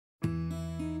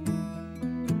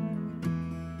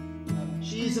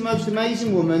She is the most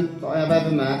amazing woman that I have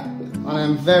ever met, and I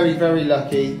am very, very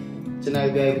lucky to now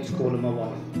be able to call her my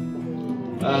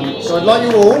wife. So I'd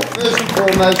like you all, first and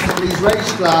foremost, to please raise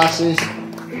your glasses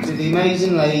to the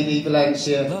amazing lady,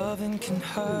 Valencia.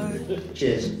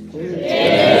 Cheers.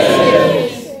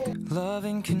 Cheers.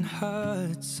 Loving can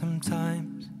hurt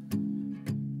sometimes.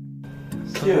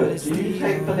 Stuart, do you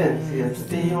take Valencia to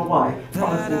be your wife,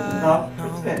 promising to love,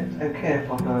 respect and care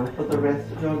for her for the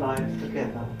rest of your lives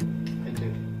together? I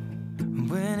do.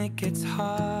 When it gets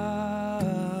hard,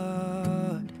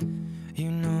 you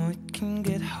know it can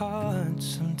get hard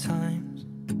sometimes.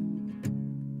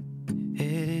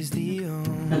 It is the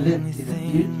only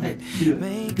thing that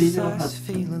makes us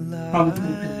feel alive.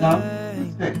 Promising to love,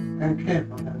 respect and care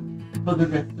for her for the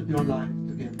rest of your lives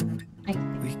together.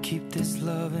 We keep this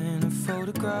love in a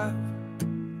photograph.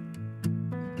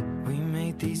 We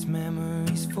made these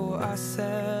memories for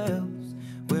ourselves,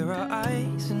 where our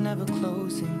eyes are never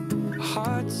closing, our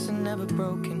hearts are never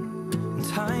broken, and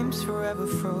time's forever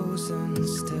frozen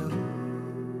still.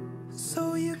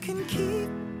 So you can keep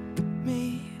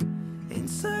me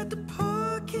inside the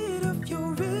pocket of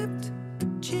your ripped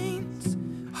jeans,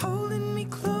 holding me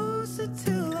closer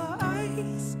till our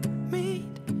eyes meet.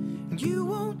 You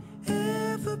won't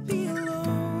ever be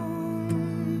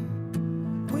alone.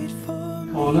 Wait for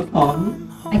me. Call upon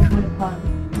I call upon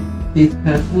these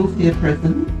persons here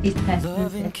present these persons here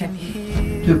present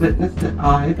to witness that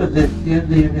I, Valencia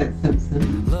Leonette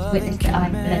Simpson, witness that I,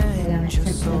 Valencia Leonette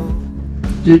Simpson,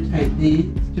 do take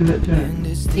thee, Stuart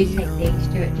Jones, do take thee,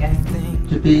 Stuart Jones,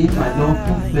 to be my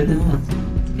lawful wedded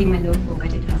husband. to be my lawful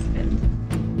wedded husband.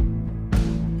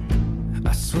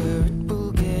 I swear it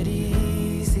will get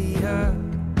easier.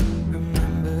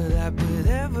 Remember that with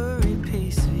every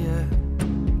piece of you.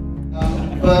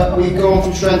 But we've gone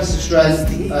from strength to strength.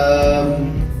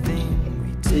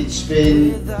 It's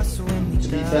been, to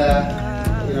be fair,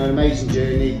 an amazing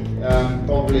journey.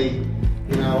 Probably,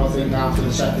 I think after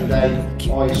the second day,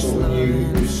 I sort of knew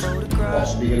it was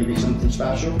possibly going to be something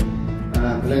special.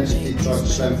 Valencia did try to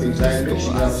slow things down a bit. She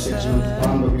had a 6-month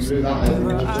plan, but we blew that out of the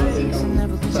water, I think, on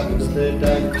the second or third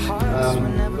day.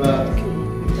 But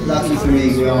luckily for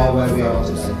me, we are where we are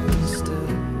today.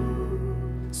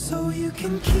 So you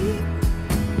can keep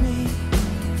me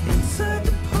inside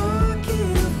the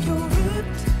pocket of your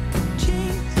ripped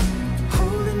jeans,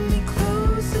 holding me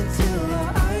closer till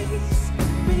our eyes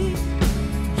meet.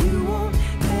 You won't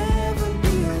ever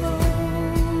be alone.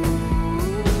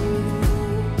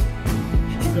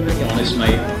 I'm going to be honest,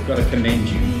 mate, I've got to commend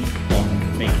you on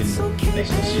making this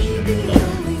decision of your life.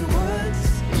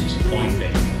 This is a fine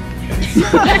bit.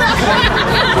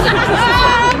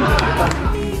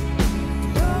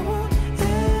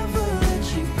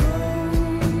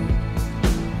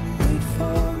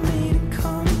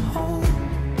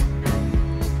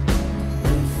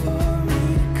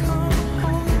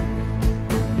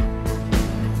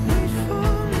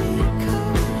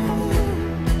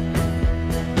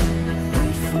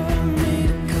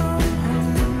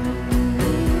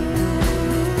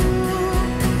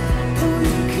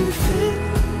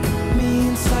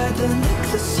 The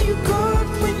necklace you got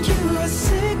when you were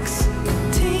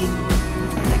 16,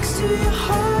 next to your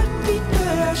heartbeat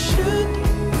where I should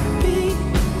be.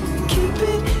 Keep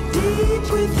it deep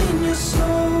within your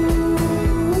soul.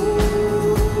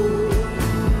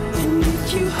 And if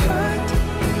you hurt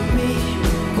me,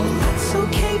 well that's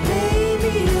okay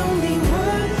baby, only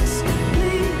words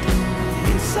bleed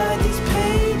inside these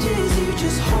pages. You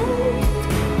just hold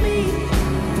me,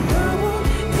 and I won't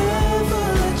ever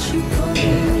let you go.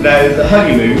 Now, the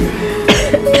honeymoon,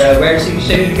 where is it you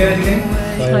said you're going again?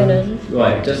 Thailand.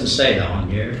 Right, it doesn't say that on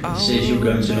here. It says you're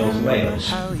going to North Wales.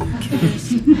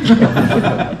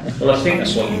 Well, I think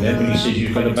that's what you meant when you said you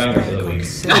were going to Bangor for the week.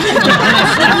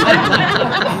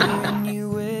 When you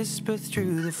whisper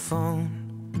through the phone,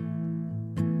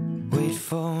 wait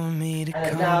for me to And it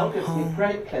come now gives me home.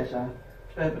 great pleasure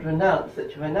to be able to announce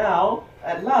that you are now,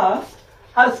 at last,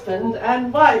 husband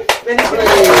and wife. Many